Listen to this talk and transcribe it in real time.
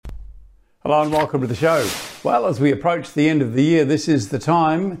Hello and welcome to the show. Well, as we approach the end of the year, this is the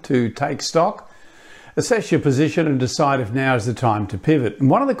time to take stock, assess your position and decide if now is the time to pivot. And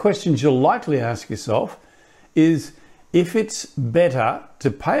one of the questions you'll likely ask yourself is if it's better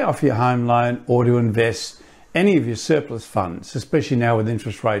to pay off your home loan or to invest any of your surplus funds, especially now with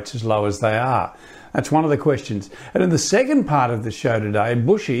interest rates as low as they are. That's one of the questions. And in the second part of the show today,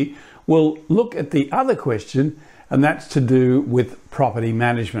 Bushy will look at the other question, and that's to do with property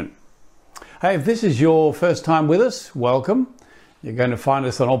management. Hey, if this is your first time with us, welcome. You're going to find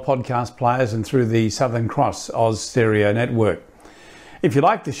us on all podcast players and through the Southern Cross Oz Stereo Network. If you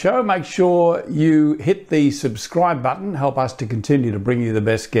like the show, make sure you hit the subscribe button. Help us to continue to bring you the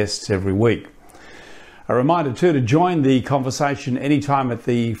best guests every week. A reminder too to join the conversation anytime at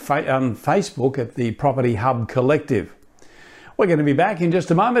on Facebook at the Property Hub Collective. We're going to be back in just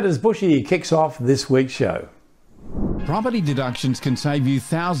a moment as Bushy kicks off this week's show. Property deductions can save you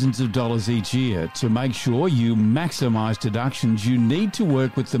thousands of dollars each year. To make sure you maximise deductions, you need to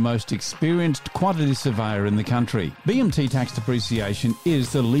work with the most experienced quantity surveyor in the country. BMT Tax Depreciation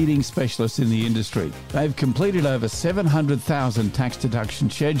is the leading specialist in the industry. They've completed over 700,000 tax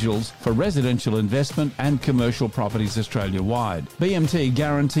deduction schedules for residential investment and commercial properties Australia-wide. BMT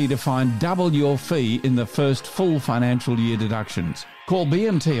guarantee to find double your fee in the first full financial year deductions. Call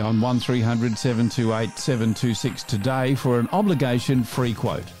BMT on 1300 728 726 today for an obligation-free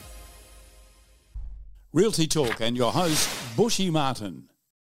quote. Realty Talk and your host, Bushy Martin.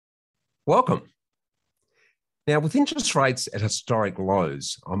 Welcome. Now, with interest rates at historic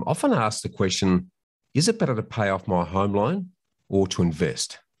lows, I'm often asked the question, is it better to pay off my home loan or to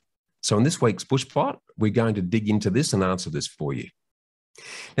invest? So in this week's Bushbite, we're going to dig into this and answer this for you.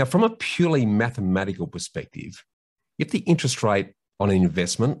 Now, from a purely mathematical perspective, if the interest rate on an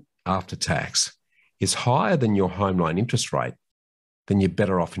investment after tax is higher than your home loan interest rate, then you're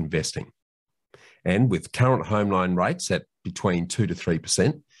better off investing. And with current home loan rates at between 2 to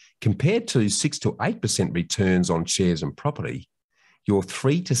 3%, compared to 6 to 8% returns on shares and property, you're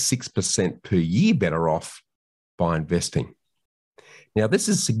 3 to 6% per year better off by investing. Now, this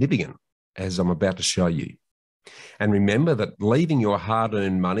is significant, as I'm about to show you. And remember that leaving your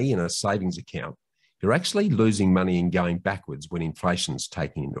hard-earned money in a savings account, you're actually losing money and going backwards when inflation's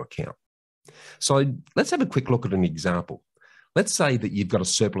taken into account. So let's have a quick look at an example. Let's say that you've got a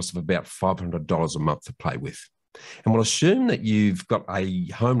surplus of about $500 a month to play with. And we'll assume that you've got a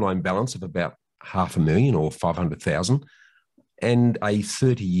home loan balance of about $500,000 or $500,000 and a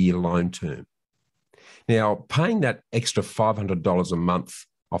 30-year loan term. Now, paying that extra $500 a month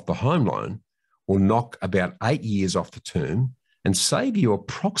off the home loan will knock about 8 years off the term and save you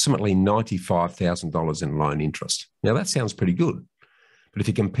approximately $95,000 in loan interest. Now, that sounds pretty good. But if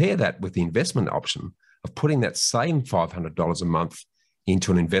you compare that with the investment option of putting that same $500 a month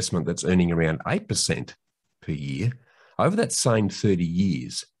into an investment that's earning around 8% per year, over that same 30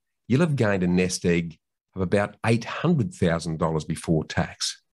 years, you'll have gained a nest egg of about $800,000 before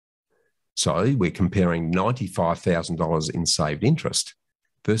tax. So we're comparing $95,000 in saved interest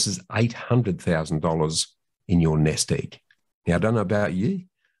versus $800,000 in your nest egg. Now, I don't know about you,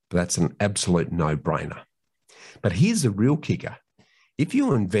 but that's an absolute no-brainer. But here's the real kicker. If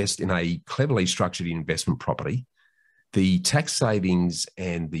you invest in a cleverly structured investment property, the tax savings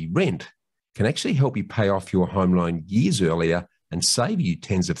and the rent can actually help you pay off your home loan years earlier and save you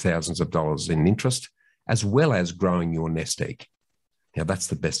tens of thousands of dollars in interest, as well as growing your nest egg. Now, that's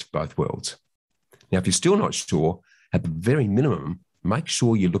the best of both worlds. Now, if you're still not sure, at the very minimum, make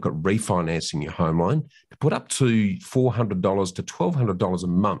sure you look at refinancing your home loan to put up to $400 to $1,200 a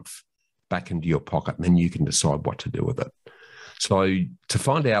month back into your pocket, and then you can decide what to do with it. So to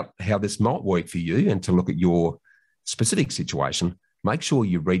find out how this might work for you and to look at your specific situation, make sure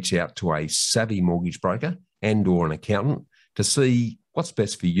you reach out to a savvy mortgage broker and or an accountant to see what's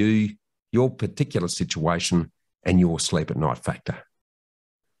best for you, your particular situation, and your sleep at night factor.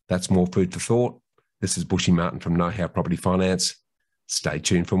 That's more food for thought. This is Bushy Martin from Know How Property Finance. Stay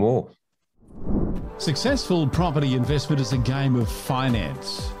tuned for more. Successful property investment is a game of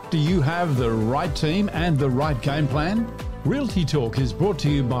finance. Do you have the right team and the right game plan? Realty Talk is brought to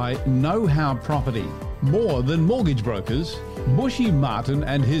you by Know How Property. More than mortgage brokers, Bushy Martin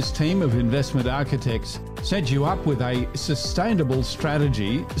and his team of investment architects set you up with a sustainable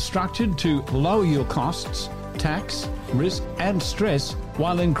strategy structured to lower your costs, tax, risk and stress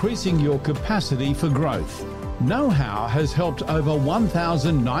while increasing your capacity for growth. Know How has helped over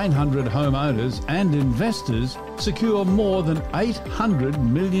 1,900 homeowners and investors secure more than $800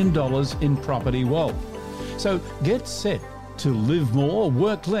 million in property wealth. So get set to live more,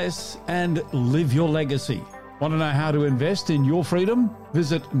 work less, and live your legacy. Want to know how to invest in your freedom?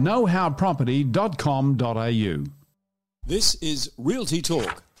 Visit knowhowproperty.com.au. This is Realty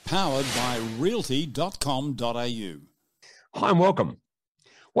Talk, powered by realty.com.au. Hi and welcome.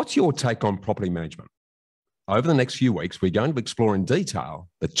 What's your take on property management? Over the next few weeks, we're going to explore in detail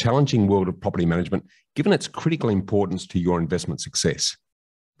the challenging world of property management, given its critical importance to your investment success.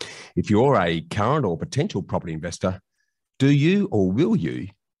 If you're a current or potential property investor, do you or will you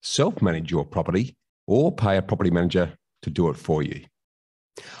self-manage your property or pay a property manager to do it for you?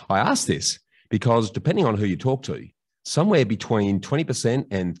 I ask this because depending on who you talk to, somewhere between 20%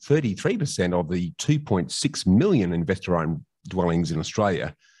 and 33% of the 2.6 million investor-owned dwellings in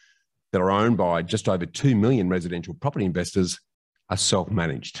Australia that are owned by just over 2 million residential property investors are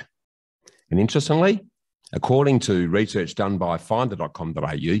self-managed. And interestingly, according to research done by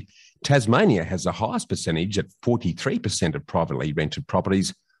finder.com.au, Tasmania has the highest percentage at 43% of privately rented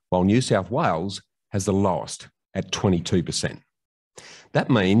properties, while New South Wales has the lowest at 22%. That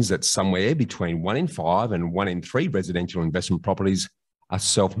means that somewhere between 1 in 5 and 1 in 3 residential investment properties are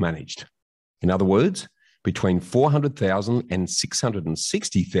self-managed. In other words, between 400,000 and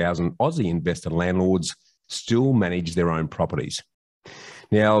 660,000 Aussie investor landlords still manage their own properties.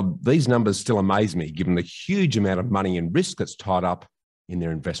 Now, these numbers still amaze me given the huge amount of money and risk that's tied up in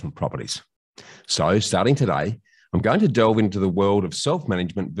their investment properties. So, starting today, I'm going to delve into the world of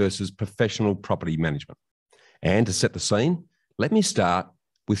self-management versus professional property management. And to set the scene, let me start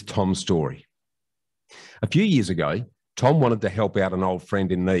with Tom's story. A few years ago, Tom wanted to help out an old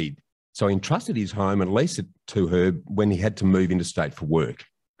friend in need, so he entrusted his home and leased it to her when he had to move interstate for work.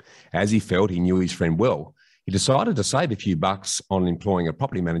 As he felt he knew his friend well, he decided to save a few bucks on employing a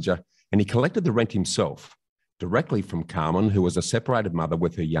property manager, and he collected the rent himself, directly from Carmen, who was a separated mother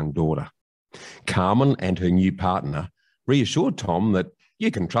with her young daughter. Carmen and her new partner reassured Tom that,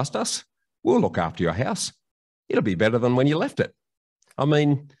 "You can trust us. We'll look after your house. It'll be better than when you left it." I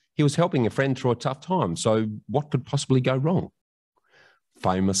mean, he was helping a friend through a tough time, so what could possibly go wrong?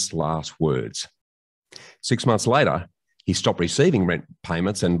 Famous last words. 6 months later, he stopped receiving rent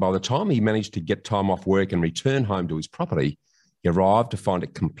payments, and by the time he managed to get time off work and return home to his property, he arrived to find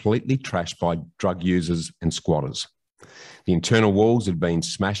it completely trashed by drug users and squatters. The internal walls had been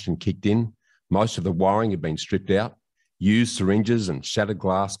smashed and kicked in, most of the wiring had been stripped out, used syringes and shattered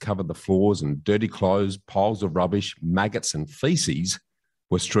glass covered the floors, and dirty clothes, piles of rubbish, maggots and feces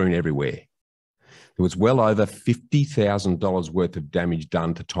were strewn everywhere. There was well over $50,000 worth of damage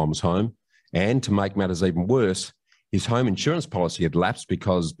done to Tom's home, and to make matters even worse, his home insurance policy had lapsed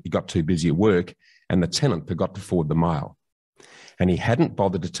because he got too busy at work and the tenant forgot to forward the mail. And he hadn't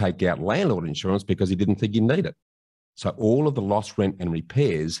bothered to take out landlord insurance because he didn't think he'd need it. So all of the lost rent and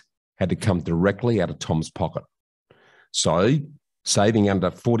repairs had to come directly out of Tom's pocket. So saving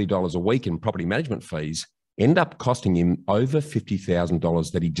under $40 a week in property management fees ended up costing him over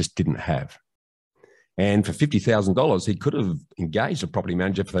 $50,000 that he just didn't have. And for $50,000, he could have engaged a property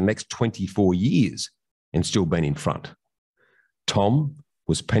manager for the next 24 years and still been in front. Tom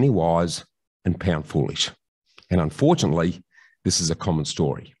was penny wise and pound foolish. And unfortunately, this is a common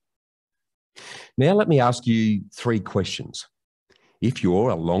story. Now, let me ask you 3 questions. If you're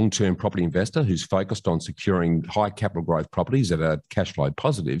a long-term property investor who's focused on securing high capital growth properties that are cash flow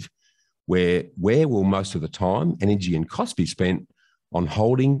positive, where will most of the time, energy and cost be spent on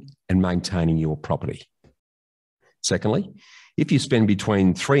holding and maintaining your property? Secondly, if you spend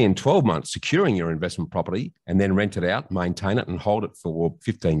between 3 and 12 months securing your investment property and then rent it out, maintain it and hold it for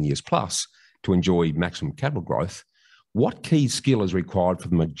 15 years plus to enjoy maximum capital growth, what key skill is required for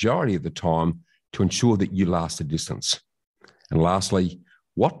the majority of the time to ensure that you last the distance? And lastly,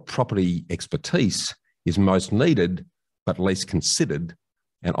 what property expertise is most needed but least considered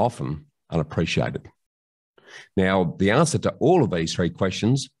and often unappreciated? Now, the answer to all of these 3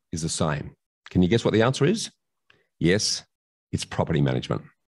 questions is the same. Can you guess what the answer is? Yes, it's property management.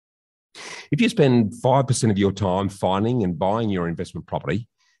 If you spend 5% of your time finding and buying your investment property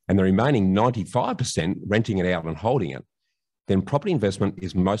and the remaining 95% renting it out and holding it, then property investment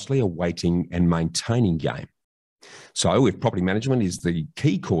is mostly a waiting and maintaining game. So if property management is the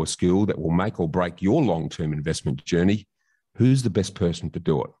key core skill that will make or break your long-term investment journey, who's the best person to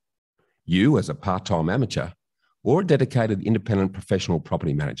do it? You as a part-time amateur or a dedicated independent professional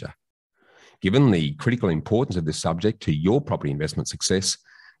property manager? Given the critical importance of this subject to your property investment success,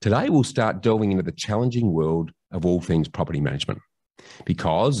 today we'll start delving into the challenging world of all things property management.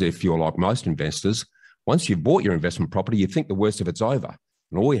 Because if you're like most investors, once you've bought your investment property, you think the worst of it's over.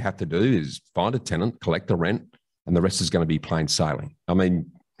 And all you have to do is find a tenant, collect the rent, and the rest is going to be plain sailing. I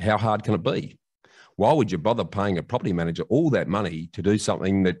mean, how hard can it be? Why would you bother paying a property manager all that money to do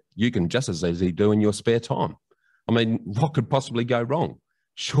something that you can just as easily do in your spare time? I mean, what could possibly go wrong?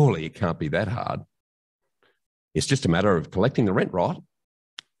 Surely it can't be that hard. It's just a matter of collecting the rent right.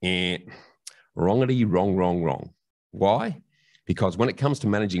 And wrongity, wrong. Why? Because when it comes to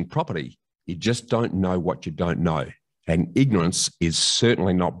managing property, you just don't know what you don't know. And ignorance is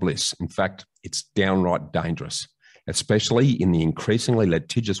certainly not bliss. In fact, it's downright dangerous, especially in the increasingly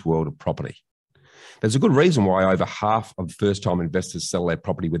litigious world of property. There's a good reason why over half of first-time investors sell their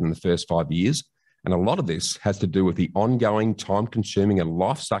property within the first 5 years. And a lot of this has to do with the ongoing time-consuming and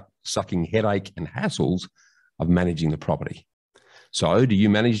life-sucking headache and hassles of managing the property. So do you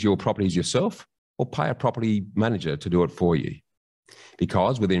manage your properties yourself or pay a property manager to do it for you?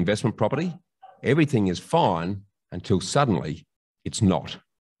 Because with investment property, everything is fine until suddenly it's not.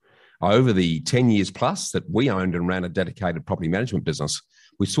 Over the 10 years plus that we owned and ran a dedicated property management business,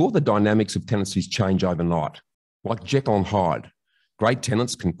 we saw the dynamics of tenancies change overnight. Like Jekyll and Hyde, great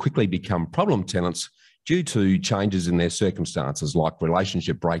tenants can quickly become problem tenants due to changes in their circumstances like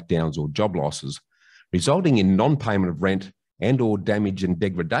relationship breakdowns or job losses, resulting in non-payment of rent and or damage and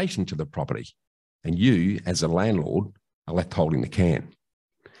degradation to the property. And you, as a landlord, are left holding the can.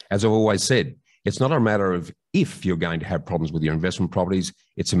 As I've always said, it's not a matter of if you're going to have problems with your investment properties,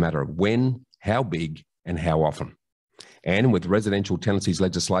 it's a matter of when, how big, and how often. And with residential tenancies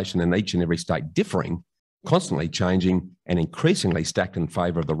legislation in each and every state differing, constantly changing and increasingly stacked in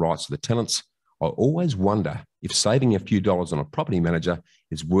favour of the rights of the tenants, I always wonder if saving a few dollars on a property manager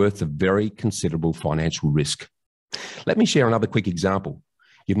is worth the very considerable financial risk. Let me share another quick example.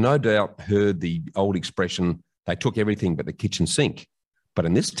 You've no doubt heard the old expression, they took everything but the kitchen sink. But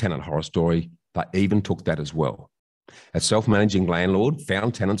in this tenant horror story, they even took that as well. A self-managing landlord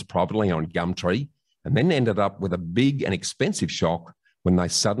found tenants privately on Gumtree and then ended up with a big and expensive shock when they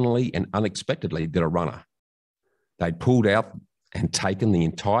suddenly and unexpectedly did a runner. They'd pulled out and taken the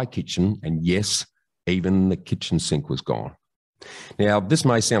entire kitchen, and yes, even the kitchen sink was gone. Now, this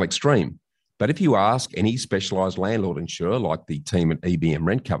may sound extreme, but if you ask any specialised landlord insurer like the team at EBM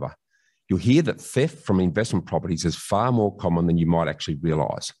Rent Cover, you'll hear that theft from investment properties is far more common than you might actually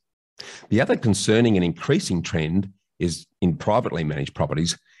realise. The other concerning and increasing trend is in privately managed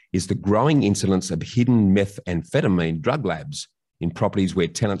properties is the growing incidence of hidden methamphetamine drug labs in properties where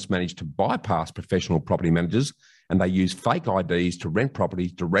tenants manage to bypass professional property managers and they use fake IDs to rent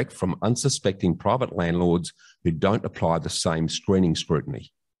properties direct from unsuspecting private landlords who don't apply the same screening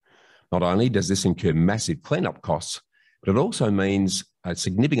scrutiny. Not only does this incur massive cleanup costs, but it also means a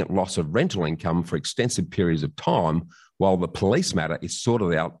significant loss of rental income for extensive periods of time while the police matter is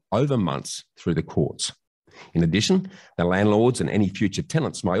sorted out over months through the courts. In addition, the landlords and any future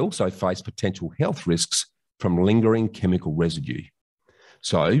tenants may also face potential health risks from lingering chemical residue.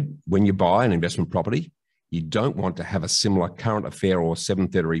 So when you buy an investment property, you don't want to have a similar current affair or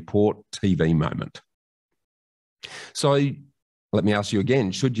 7:30 report TV moment. So let me ask you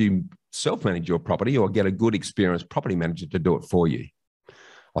again, should you self-manage your property or get a good experienced property manager to do it for you?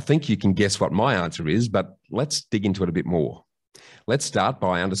 I think you can guess what my answer is, but let's dig into it a bit more. Let's start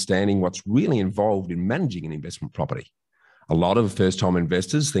by understanding what's really involved in managing an investment property. A lot of first-time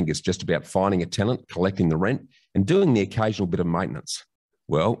investors think it's just about finding a tenant, collecting the rent, and doing the occasional bit of maintenance.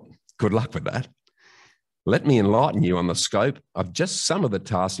 Well, good luck with that. Let me enlighten you on the scope of just some of the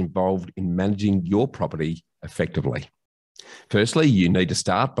tasks involved in managing your property effectively. Firstly, you need to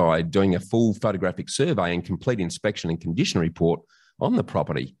start by doing a full photographic survey and complete inspection and condition report on the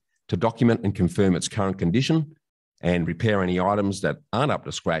property to document and confirm its current condition and repair any items that aren't up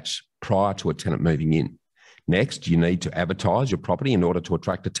to scratch prior to a tenant moving in. Next, you need to advertise your property in order to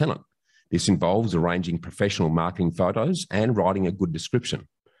attract a tenant. This involves arranging professional marketing photos and writing a good description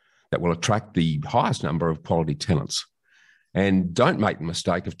that will attract the highest number of quality tenants. And don't make the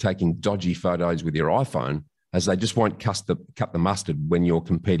mistake of taking dodgy photos with your iPhone, as they just won't cut the mustard when you're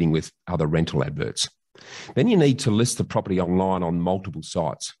competing with other rental adverts. Then you need to list the property online on multiple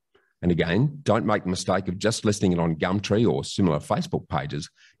sites. And again, don't make the mistake of just listing it on Gumtree or similar Facebook pages,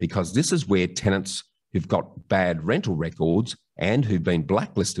 because this is where tenants who've got bad rental records and who've been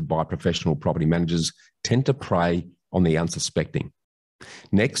blacklisted by professional property managers tend to prey on the unsuspecting.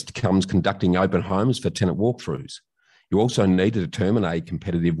 Next comes conducting open homes for tenant walkthroughs. You also need to determine a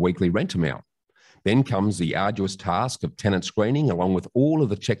competitive weekly rent amount. Then comes the arduous task of tenant screening, along with all of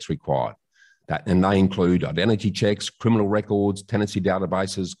the checks required. And they include identity checks, criminal records, tenancy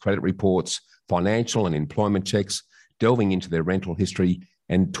databases, credit reports, financial and employment checks, delving into their rental history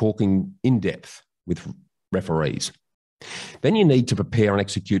and talking in depth with referees. Then you need to prepare and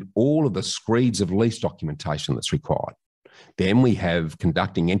execute all of the screeds of lease documentation that's required. Then we have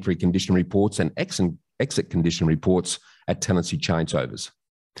conducting entry condition reports and exit condition reports at tenancy changeovers.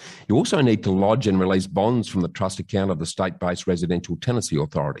 You also need to lodge and release bonds from the trust account of the state-based residential tenancy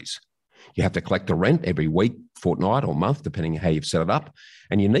authorities. You have to collect the rent every week, fortnight or month, depending on how you've set it up,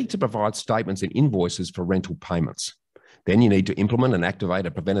 and you need to provide statements and invoices for rental payments. Then you need to implement and activate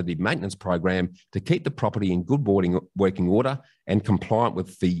a preventative maintenance program to keep the property in good working order and compliant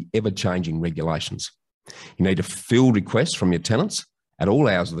with the ever-changing regulations. You need to field requests from your tenants at all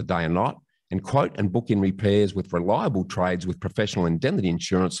hours of the day and night and quote and book in repairs with reliable trades with professional indemnity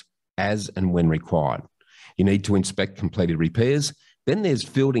insurance as and when required. You need to inspect completed repairs. Then there's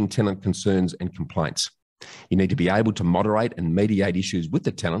fielding tenant concerns and complaints. You need to be able to moderate and mediate issues with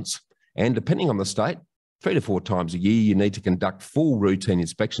the tenants. And depending on the state, 3 to 4 times a year, you need to conduct full routine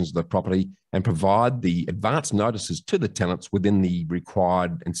inspections of the property and provide the advance notices to the tenants within the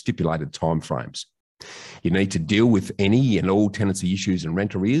required and stipulated timeframes. You need to deal with any and all tenancy issues and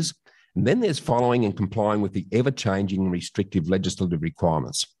rent arrears. And then there's following and complying with the ever-changing restrictive legislative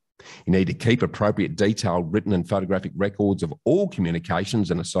requirements. You need to keep appropriate detailed written and photographic records of all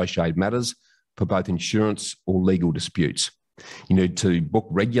communications and associated matters for both insurance or legal disputes. You need to book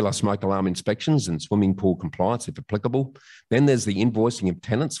regular smoke alarm inspections and swimming pool compliance if applicable. Then there's the invoicing of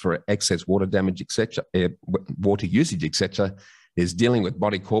tenants for excess water damage, etc., water usage, etc. There's dealing with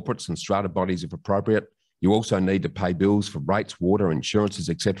body corporates and strata bodies if appropriate. You also need to pay bills for rates, water, insurances,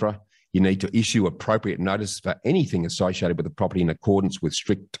 etc. You need to issue appropriate notice for anything associated with the property in accordance with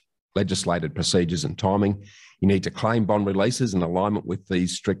strict legislated procedures and timing. You need to claim bond releases in alignment with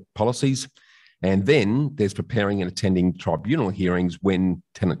these strict policies. And then there's preparing and attending tribunal hearings when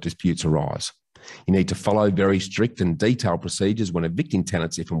tenant disputes arise. You need to follow very strict and detailed procedures when evicting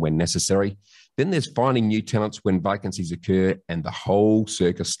tenants if and when necessary. Then there's finding new tenants when vacancies occur, and the whole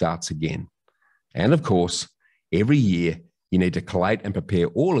circus starts again. And of course, every year, you need to collate and prepare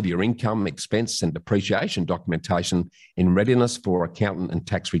all of your income, expense and depreciation documentation in readiness for accountant and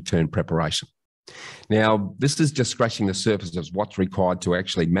tax return preparation. Now, this is just scratching the surface of what's required to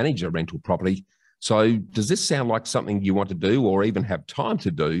actually manage a rental property. So does this sound like something you want to do or even have time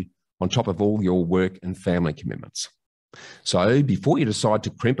to do on top of all your work and family commitments? So before you decide to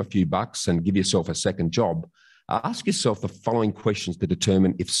crimp a few bucks and give yourself a second job, ask yourself the following questions to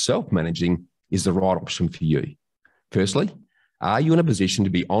determine if self-managing is the right option for you. Firstly, are you in a position to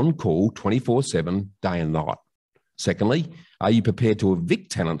be on call 24/7, day and night? Secondly, are you prepared to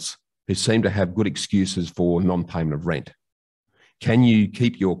evict tenants who seem to have good excuses for non-payment of rent? Can you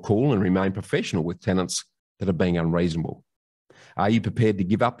keep your cool and remain professional with tenants that are being unreasonable? Are you prepared to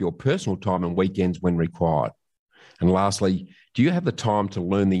give up your personal time and weekends when required? And lastly, do you have the time to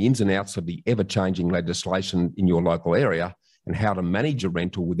learn the ins and outs of the ever-changing legislation in your local area and how to manage a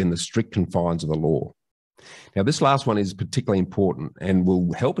rental within the strict confines of the law? Now, this last one is particularly important and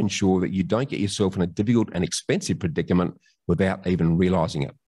will help ensure that you don't get yourself in a difficult and expensive predicament without even realising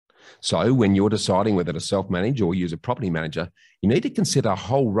it. So when you're deciding whether to self-manage or use a property manager, you need to consider a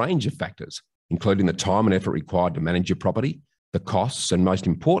whole range of factors, including the time and effort required to manage your property, the costs, and most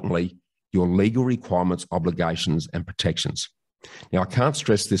importantly, your legal requirements, obligations, and protections. Now, I can't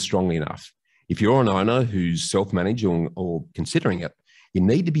stress this strongly enough. If you're an owner who's self-managing or considering it, you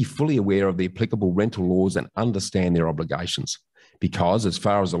need to be fully aware of the applicable rental laws and understand their obligations, because as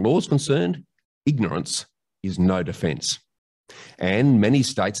far as the law is concerned, ignorance is no defence. And many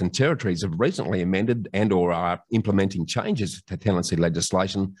states and territories have recently amended and or are implementing changes to tenancy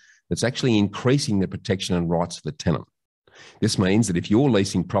legislation that's actually increasing the protection and rights of the tenant. This means that if you're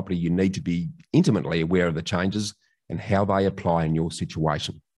leasing property, you need to be intimately aware of the changes and how they apply in your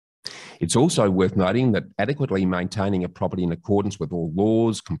situation. It's also worth noting that adequately maintaining a property in accordance with all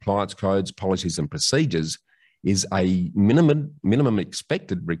laws, compliance codes, policies and procedures is a minimum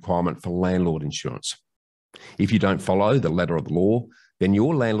expected requirement for landlord insurance. If you don't follow the letter of the law, then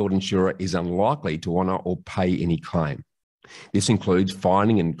your landlord insurer is unlikely to honour or pay any claim. This includes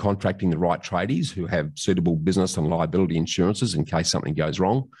finding and contracting the right tradies who have suitable business and liability insurances in case something goes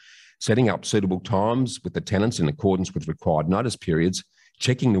wrong, setting up suitable times with the tenants in accordance with required notice periods,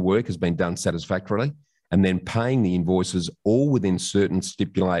 checking the work has been done satisfactorily, and then paying the invoices all within certain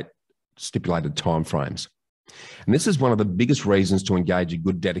stipulated timeframes. And this is one of the biggest reasons to engage a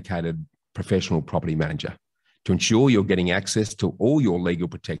good, dedicated professional property manager, to ensure you're getting access to all your legal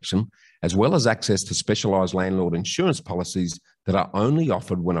protection, as well as access to specialised landlord insurance policies that are only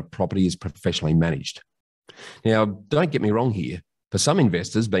offered when a property is professionally managed. Now, don't get me wrong here. For some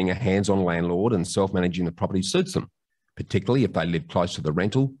investors, being a hands-on landlord and self-managing the property suits them, particularly if they live close to the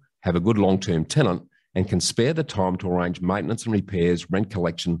rental, have a good long-term tenant, and can spare the time to arrange maintenance and repairs, rent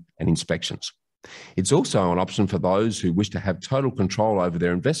collection, and inspections. It's also an option for those who wish to have total control over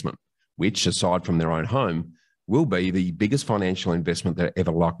their investment, which, aside from their own home, will be the biggest financial investment they're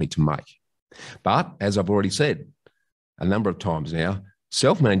ever likely to make. But as I've already said a number of times now,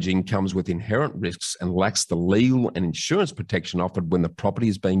 self-managing comes with inherent risks and lacks the legal and insurance protection offered when the property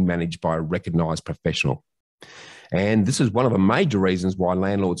is being managed by a recognised professional. And this is one of the major reasons why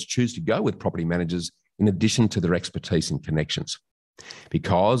landlords choose to go with property managers in addition to their expertise and connections.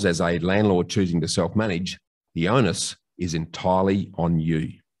 Because as a landlord choosing to self-manage, the onus is entirely on you.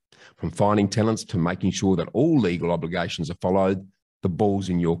 From finding tenants to making sure that all legal obligations are followed, the ball's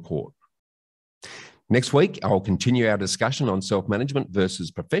in your court. Next week, I'll continue our discussion on self-management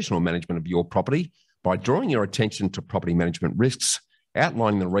versus professional management of your property by drawing your attention to property management risks,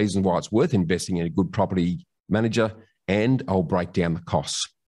 outlining the reason why it's worth investing in a good property manager, and I'll break down the costs.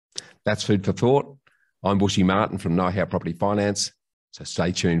 That's food for thought. I'm Bushy Martin from Know How Property Finance, so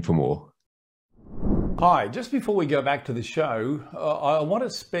stay tuned for more. Hi, just before we go back to the show, I want to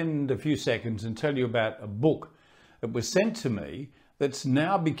spend a few seconds and tell you about a book that was sent to me that's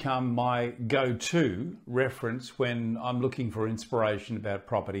now become my go-to reference when I'm looking for inspiration about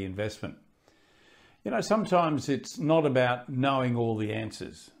property investment. You know, sometimes it's not about knowing all the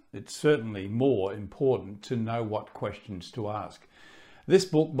answers. It's certainly more important to know what questions to ask. This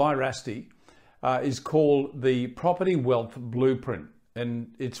book by Rusty is called The Property Wealth Blueprint.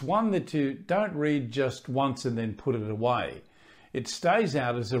 And it's one that you don't read just once and then put it away. It stays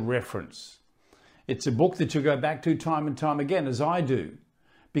out as a reference. It's a book that you go back to time and time again, as I do,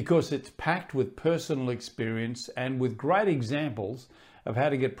 because it's packed with personal experience and with great examples of how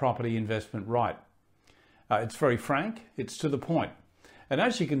to get property investment right. It's very frank, it's to the point. And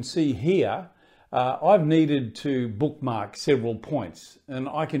as you can see here, I've needed to bookmark several points, and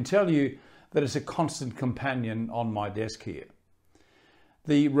I can tell you that it's a constant companion on my desk here.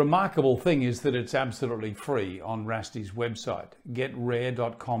 The remarkable thing is that it's absolutely free on Rusty's website,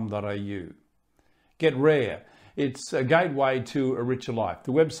 getrare.com.au. Get Rare. It's a gateway to a richer life.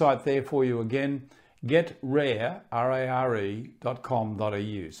 The website there for you again, getrare, rare.com.au.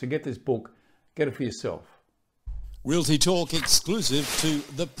 So get this book, get it for yourself. Realty Talk exclusive to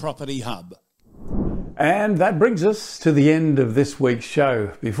the Property Hub. And that brings us to the end of this week's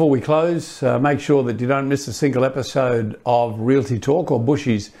show. Before we close, make sure that you don't miss a single episode of Realty Talk or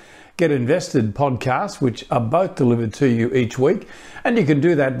Bushy's Get Invested podcast, which are both delivered to you each week. And you can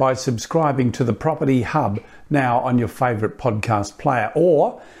do that by subscribing to the Property Hub now on your favourite podcast player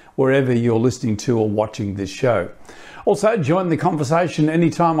or wherever you're listening to or watching this show. Also, join the conversation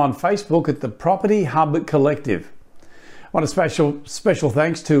anytime on Facebook at the Property Hub Collective. I want a special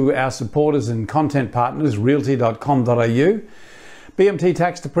thanks to our supporters and content partners, realty.com.au, BMT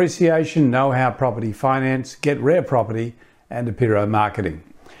Tax Depreciation, Know How Property Finance, Get Rare Property, and Apiro Marketing.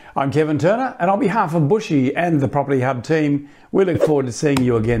 I'm Kevin Turner, and on behalf of Bushy and the Property Hub team, we look forward to seeing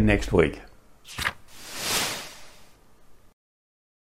you again next week.